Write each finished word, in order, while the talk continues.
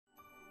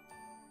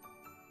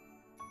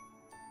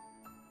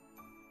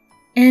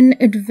An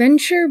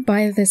Adventure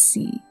by the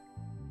Sea.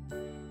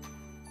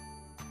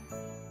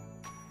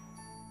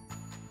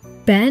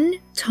 Ben,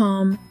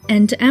 Tom,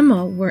 and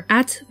Emma were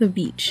at the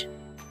beach.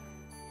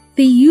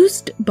 They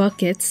used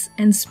buckets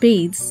and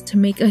spades to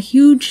make a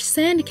huge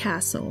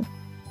sandcastle.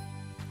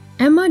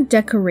 Emma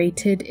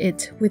decorated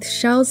it with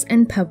shells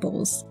and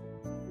pebbles.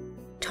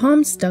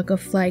 Tom stuck a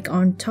flag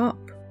on top.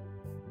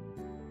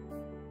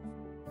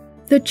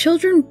 The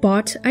children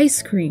bought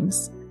ice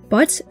creams,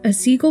 but a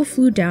seagull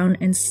flew down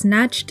and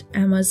snatched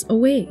Emma's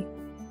away.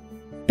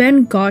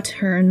 Ben got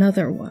her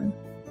another one.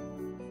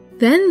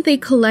 Then they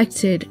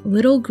collected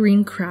little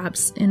green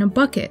crabs in a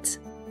bucket.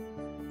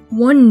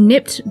 One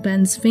nipped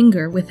Ben's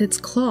finger with its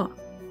claw.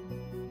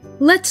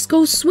 "Let's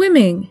go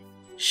swimming!"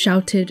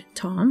 shouted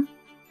Tom.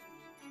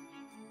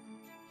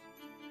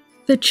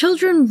 The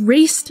children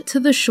raced to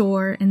the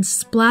shore and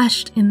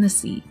splashed in the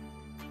sea.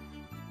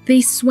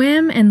 They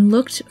swam and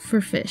looked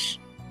for fish.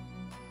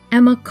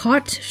 Emma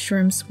caught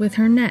shrimps with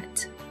her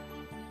net.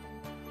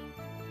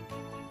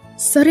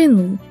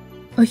 Suddenly,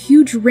 a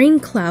huge rain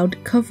cloud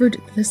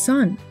covered the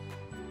sun.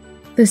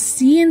 The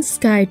sea and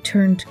sky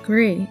turned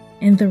gray,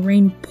 and the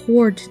rain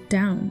poured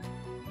down.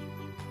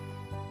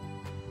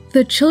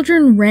 The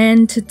children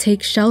ran to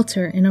take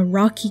shelter in a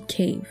rocky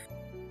cave.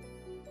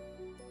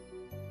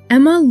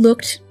 Emma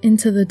looked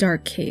into the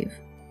dark cave.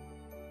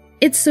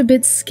 "It's a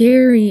bit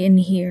scary in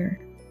here,"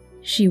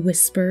 she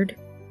whispered.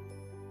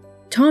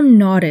 Tom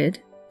nodded,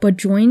 but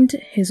joined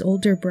his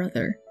older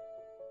brother.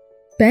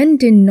 Ben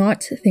did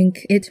not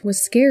think it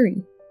was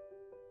scary.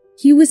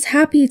 He was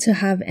happy to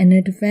have an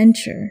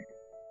adventure.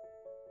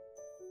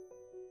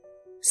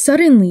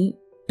 Suddenly,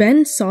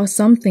 Ben saw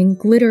something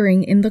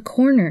glittering in the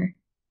corner.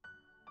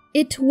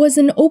 It was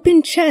an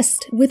open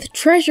chest with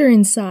treasure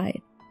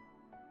inside.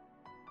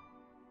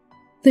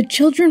 The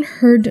children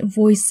heard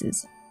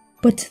voices,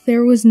 but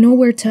there was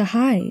nowhere to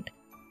hide.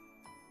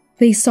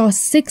 They saw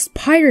 6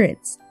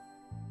 pirates.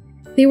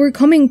 They were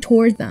coming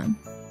toward them.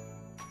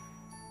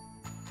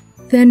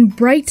 Then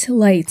bright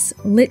lights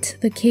lit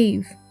the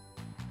cave.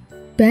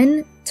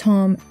 Ben,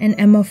 Tom, and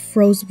Emma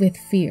froze with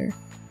fear.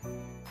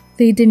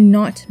 They did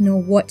not know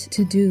what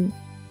to do.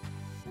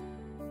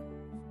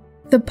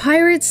 The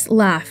pirates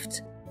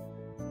laughed.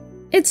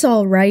 "It's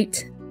all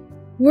right.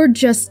 We're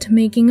just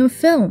making a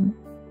film,"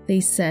 they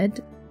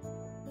said.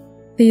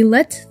 They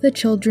let the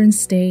children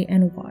stay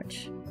and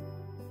watch.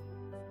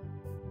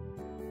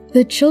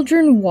 The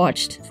children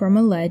watched from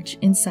a ledge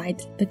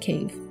inside the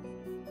cave.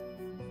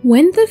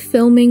 When the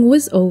filming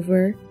was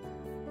over,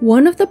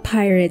 one of the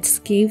pirates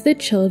gave the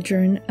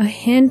children a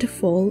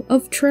handful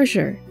of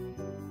treasure.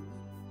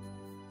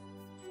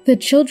 The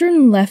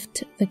children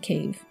left the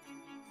cave.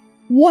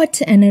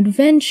 "What an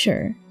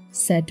adventure,"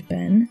 said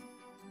Ben.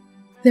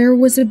 There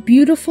was a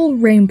beautiful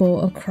rainbow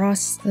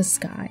across the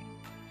sky.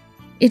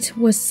 It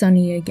was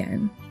sunny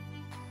again.